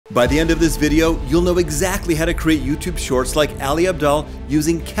By the end of this video, you'll know exactly how to create YouTube shorts like Ali Abdaal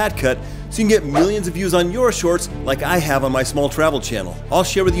using CapCut, so you can get millions of views on your shorts like I have on my small travel channel. I'll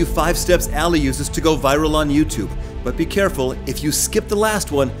share with you 5 steps Ali uses to go viral on YouTube. But be careful, if you skip the last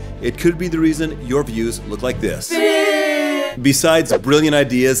one, it could be the reason your views look like this. Besides brilliant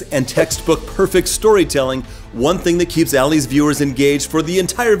ideas and textbook perfect storytelling, one thing that keeps Ali's viewers engaged for the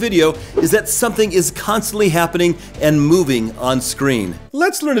entire video is that something is constantly happening and moving on screen.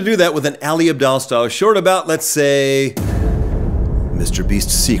 Let's learn to do that with an Ali Abdaal style short about, let's say, Mr.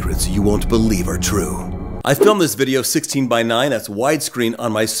 Beast's secrets you won't believe are true. I filmed this video 16:9, that's widescreen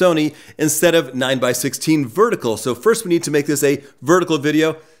on my Sony, instead of 9:16 vertical. So first we need to make this a vertical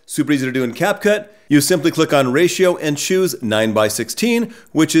video. Super easy to do in CapCut. You simply click on ratio and choose 9:16,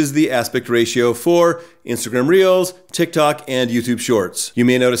 which is the aspect ratio for Instagram Reels, TikTok, and YouTube Shorts. You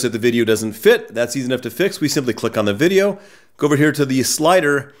may notice that the video doesn't fit. That's easy enough to fix. We simply click on the video, go over here to the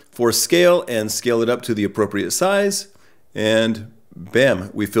slider for scale and scale it up to the appropriate size. And bam,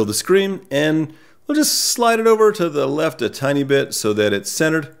 we fill the screen, and we'll just slide it over to the left a tiny bit so that it's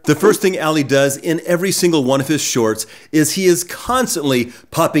centered. The first thing Ali does in every single one of his shorts is he is constantly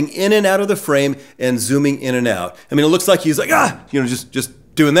popping in and out of the frame and zooming in and out. I mean, it looks like he's like,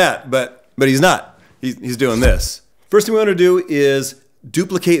 just doing that, but he's not. He's doing this. First thing we want to do is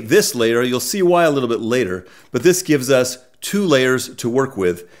duplicate this layer. You'll see why a little bit later, but this gives us 2 layers to work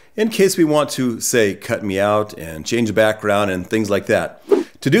with in case we want to, say, cut me out and change the background and things like that.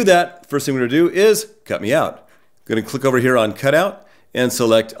 To do that, first thing we're going to do is cut me out. I'm going to click over here on cutout and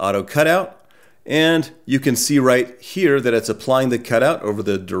select auto cutout. And you can see right here that it's applying the cutout over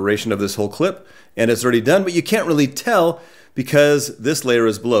the duration of this whole clip. And it's already done, but you can't really tell because this layer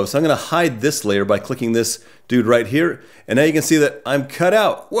is below. So I'm going to hide this layer by clicking this dude right here. And now you can see that I'm cut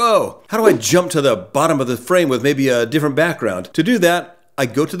out. Whoa! How do I jump to the bottom of the frame with maybe a different background? To do that, I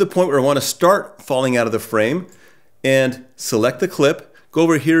go to the point where I want to start falling out of the frame and select the clip. Go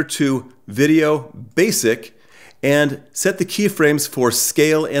over here to Video Basic and set the keyframes for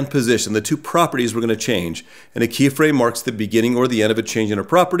scale and position, the 2 properties we're going to change. And a keyframe marks the beginning or the end of a change in a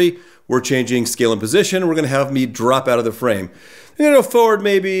property. We're changing scale and position. We're going to have me drop out of the frame. I'm going to go forward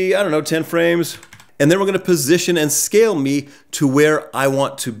maybe, 10 frames. And then we're going to position and scale me to where I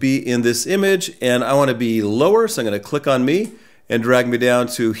want to be in this image. And I want to be lower, so I'm going to click on me and drag me down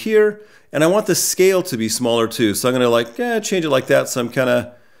to here. And I want the scale to be smaller too. So I'm gonna change it like that. So I'm you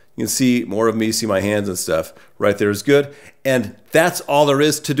can see more of me, see my hands and stuff. Right there is good. And that's all there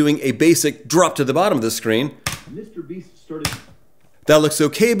is to doing a basic drop to the bottom of the screen. Mr. Beast started. That looks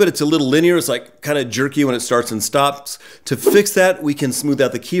okay, but it's a little linear. It's like kind of jerky when it starts and stops. To fix that, we can smooth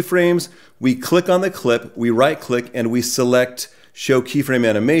out the keyframes. We click on the clip, we right click, and we select Show Keyframe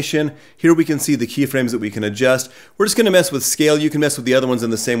Animation. Here we can see the keyframes that we can adjust. We're just going to mess with scale. You can mess with the other ones in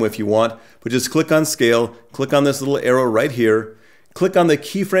the same way if you want, but just click on scale, click on this little arrow right here, click on the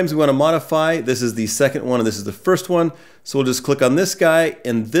keyframes we want to modify. This is the second one and this is the first one. So we'll just click on this guy,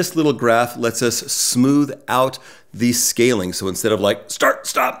 and this little graph lets us smooth out the scaling. So instead of like start,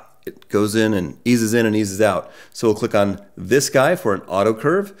 stop, it goes in and eases out. So we'll click on this guy for an auto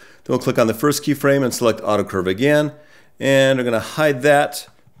curve. Then we'll click on the first keyframe and select auto curve again. And we're going to hide that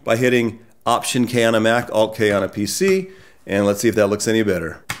by hitting Option K on a Mac, Alt K on a PC. And let's see if that looks any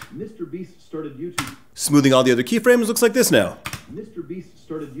better. Mr. Beast started YouTube. Smoothing all the other keyframes looks like this now. Mr. Beast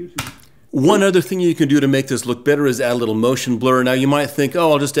started YouTube. One other thing you can do to make this look better is add a little motion blur. Now you might think,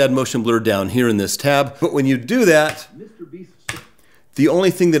 oh, I'll just add motion blur down here in this tab. But when you do that, the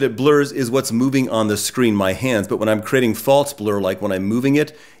only thing that it blurs is what's moving on the screen, my hands. But when I'm creating false blur, like when I'm moving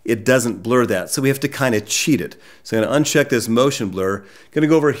it, it doesn't blur that. So we have to kind of cheat it. So I'm going to uncheck this motion blur. I'm going to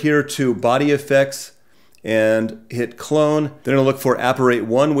go over here to Body Effects and hit Clone. Then I'm going to look for Apparate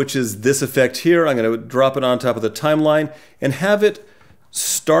 1, which is this effect here. I'm going to drop it on top of the timeline and have it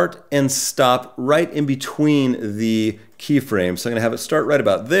start and stop right in between the keyframes. So I'm going to have it start right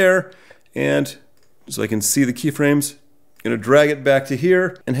about there. And so I can see the keyframes. Going to drag it back to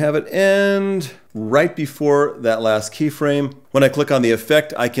here and have it end right before that last keyframe. When I click on the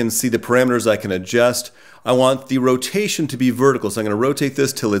effect, I can see the parameters I can adjust. I want the rotation to be vertical, so I'm going to rotate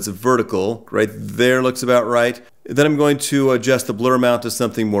this till it's vertical. Right there looks about right. Then I'm going to adjust the blur amount to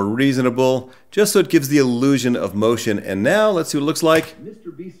something more reasonable, just so it gives the illusion of motion. And now let's see what it looks like.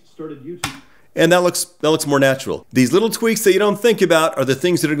 Mr. Beast started YouTube. And that looks more natural. These little tweaks that you don't think about are the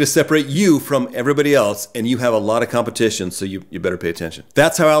things that are going to separate you from everybody else, and you have a lot of competition, so you better pay attention.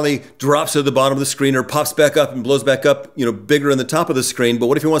 That's how Ali drops to the bottom of the screen or pops back up and blows back up, bigger in the top of the screen. But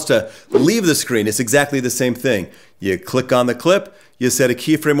what if he wants to leave the screen? It's exactly the same thing. You click on the clip, you set a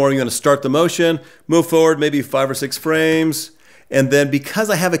keyframe where you're going to start the motion, move forward maybe 5 or 6 frames, And then because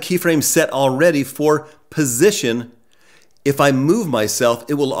I have a keyframe set already for position, if I move myself,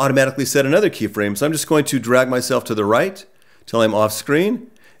 it will automatically set another keyframe. So I'm just going to drag myself to the right till I'm off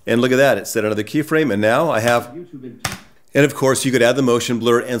screen. And look at that, it set another keyframe. And now I have, and of course you could add the motion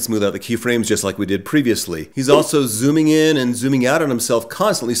blur and smooth out the keyframes just like we did previously. He's also zooming in and zooming out on himself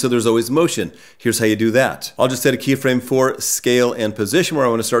constantly, so there's always motion. Here's how you do that. I'll just set a keyframe for scale and position where I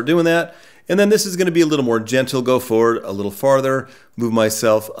want to start doing that. And then this is going to be a little more gentle, go forward a little farther, move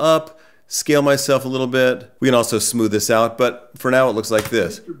myself up, scale myself a little bit. We can also smooth this out, but for now it looks like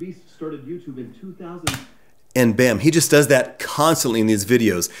this. Mr. Beast started YouTube in 2000. And bam, he just does that constantly in these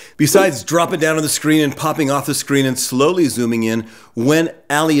videos. Besides dropping down on the screen and popping off the screen and slowly zooming in, when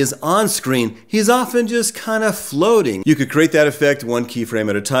Ali is on screen, he's often just kind of floating. You could create that effect one keyframe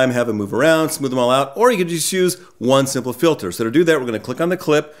at a time, have him move around, smooth them all out, or you could just use one simple filter. So to do that, we're going to click on the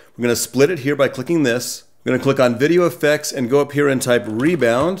clip. We're going to split it here by clicking this. We're going to click on Video Effects and go up here and type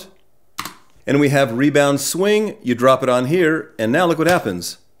Rebound. And we have Rebound Swing. You drop it on here, and now look what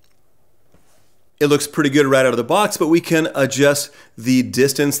happens. It looks pretty good right out of the box, but we can adjust the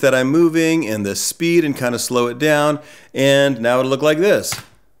distance that I'm moving and the speed and kind of slow it down. And now it'll look like this.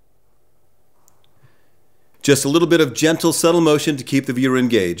 Just a little bit of gentle, subtle motion to keep the viewer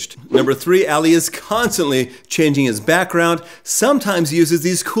engaged. Number 3, Ali is constantly changing his background. Sometimes he uses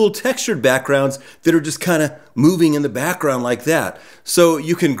these cool textured backgrounds that are just kind of moving in the background like that. So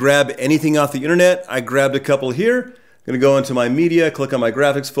you can grab anything off the internet. I grabbed a couple here. I'm going to go into my media, click on my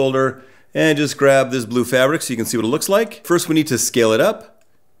graphics folder, and just grab this blue fabric so you can see what it looks like. First, we need to scale it up.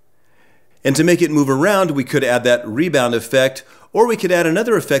 And to make it move around, we could add that rebound effect, or we could add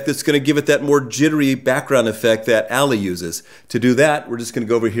another effect that's going to give it that more jittery background effect that Ali uses. To do that, we're just going to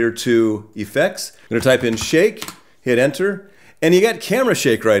go over here to Effects. I'm going to type in Shake, hit Enter, and you got Camera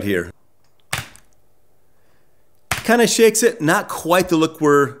Shake right here. Kind of shakes it, not quite the look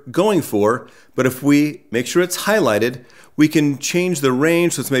we're going for, but if we make sure it's highlighted, we can change the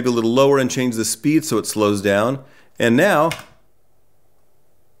range so it's maybe a little lower and change the speed so it slows down. And now,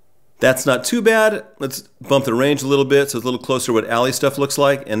 that's not too bad. Let's bump the range a little bit so it's a little closer to what Ali stuff looks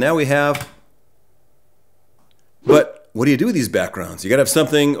like. And now we have, but what do you do with these backgrounds? You gotta have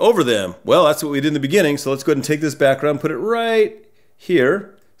something over them. Well, that's what we did in the beginning. So let's go ahead and take this background, put it right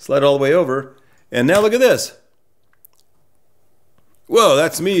here, slide it all the way over. And now look at this. Whoa,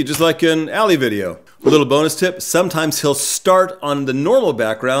 that's me, just like an Ali video. A little bonus tip, sometimes he'll start on the normal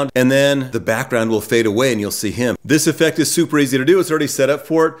background and then the background will fade away and you'll see him. This effect is super easy to do, it's already set up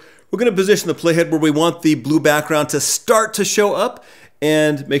for it. We're gonna position the playhead where we want the blue background to start to show up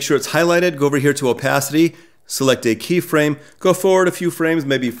and make sure it's highlighted. Go over here to opacity, select a keyframe, go forward a few frames,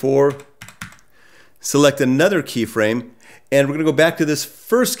 maybe 4. Select another keyframe, and we're gonna go back to this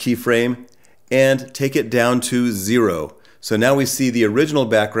first keyframe and take it down to 0. So now we see the original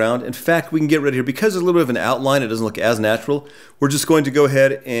background. In fact, we can get rid of here because there's a little bit of an outline, it doesn't look as natural. We're just going to go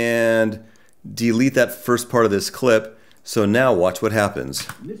ahead and delete that first part of this clip. So now watch what happens.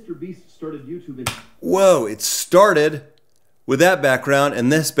 Mr. Beast started YouTube. Whoa, it started with that background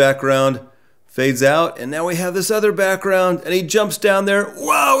and this background fades out and now we have this other background and he jumps down there.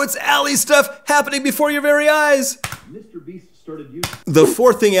 Whoa, it's Ali stuff happening before your very eyes. Mr. Beast started YouTube. The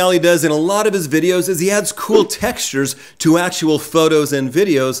fourth thing Ali does in a lot of his videos is he adds cool textures to actual photos and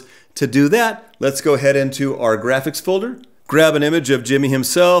videos. To do that, let's go ahead into our graphics folder, grab an image of Jimmy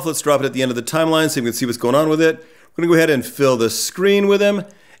himself. Let's drop it at the end of the timeline so you can see what's going on with it. We're gonna go ahead and fill the screen with him.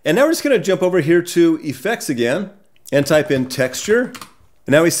 And now we're just gonna jump over here to Effects again and type in Texture.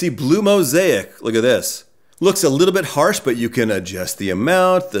 And now we see Blue Mosaic. Look at this. Looks a little bit harsh, but you can adjust the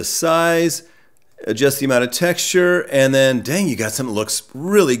amount, the size, adjust the amount of texture, and then dang, you got something that looks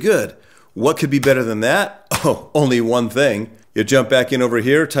really good. What could be better than that? Oh, only one thing. You jump back in over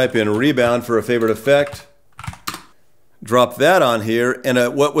here, type in Rebound for a favorite effect. Drop that on here,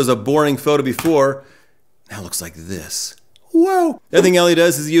 and what was a boring photo before now looks like this. Whoa! The other thing Ali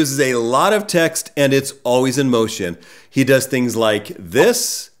does is he uses a lot of text and it's always in motion. He does things like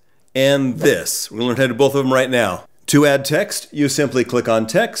this and this. We're gonna learn how to do both of them right now. To add text, you simply click on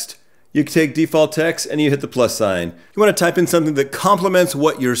text. You can take default text and you hit the plus sign. You want to type in something that complements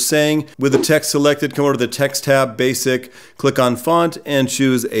what you're saying. With the text selected, come over to the text tab, basic, click on font and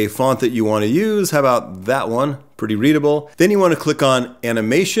choose a font that you want to use. How about that one? Pretty readable. Then you want to click on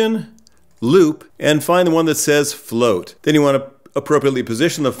animation, loop, and find the one that says float. Then you want to appropriately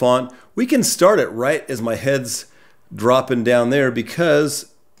position the font. We can start it right as my head's dropping down there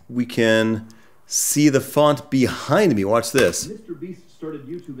because we can see the font behind me. Watch this. Mr. Beast started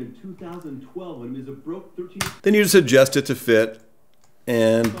YouTube in 2012 when he was a broke 13. Then you just adjust it to fit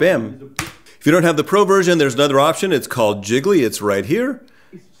and bam. If you don't have the Pro version, there's another option. It's called Jiggly. It's right here.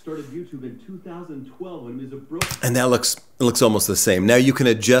 Started YouTube in 2012 when it was a And that looks almost the same. Now you can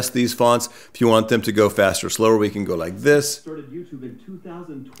adjust these fonts if you want them to go faster or slower. We can go like this. Started YouTube in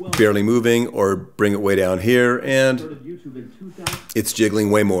 2012. Barely moving, or bring it way down here, and Started YouTube in 2000. it's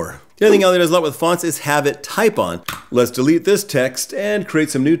jiggling way more. The other thing Ali does a lot with fonts is have it type on. Let's delete this text and create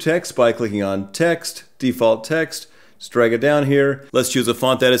some new text by clicking on Text, Default Text. Just drag it down here. Let's choose a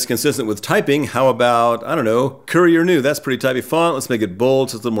font that is consistent with typing. How about, I don't know, Courier New. That's a pretty typey font. Let's make it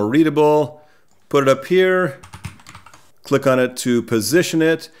bold so it's a little more readable. Put it up here. Click on it to position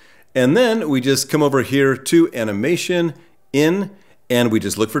it. And then we just come over here to Animation, In, and we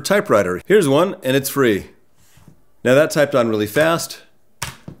just look for Typewriter. Here's one, and it's free. Now that typed on really fast.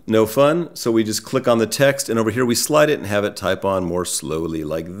 No fun. So we just click on the text, and over here we slide it and have it type on more slowly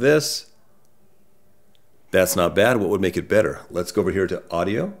like this. That's not bad. What would make it better? Let's go over here to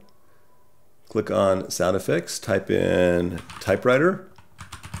Audio. Click on Sound Effects. Type in Typewriter.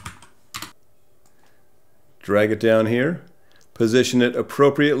 Drag it down here. Position it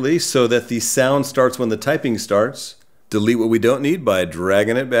appropriately so that the sound starts when the typing starts. Delete what we don't need by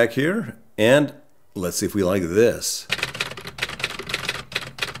dragging it back here. And let's see if we like this.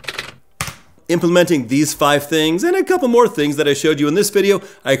 Implementing these 5 things and a couple more things that I showed you in this video,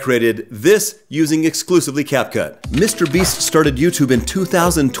 I created this using exclusively CapCut. Mr. Beast started YouTube in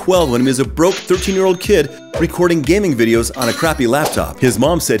 2012 when he was a broke 13-year-old kid recording gaming videos on a crappy laptop. His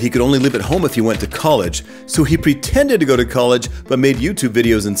mom said he could only live at home if he went to college, so he pretended to go to college but made YouTube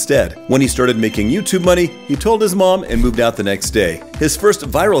videos instead. When he started making YouTube money, he told his mom and moved out the next day. His first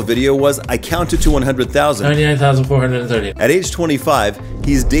viral video was I Counted to 100,000. 99,430. At age 25,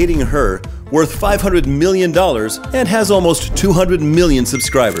 he's dating her, worth $500 million, and has almost 200 million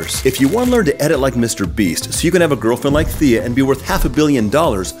subscribers. If you want to learn to edit like Mr. Beast so you can have a girlfriend like Thea and be worth $500 million,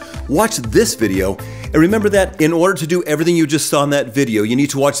 watch this video. And remember that in order to do everything you just saw in that video, you need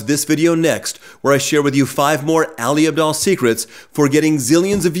to watch this video next, where I share with you 5 more Ali Abdaal secrets for getting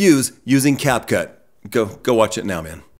zillions of views using CapCut. Go watch it now, man.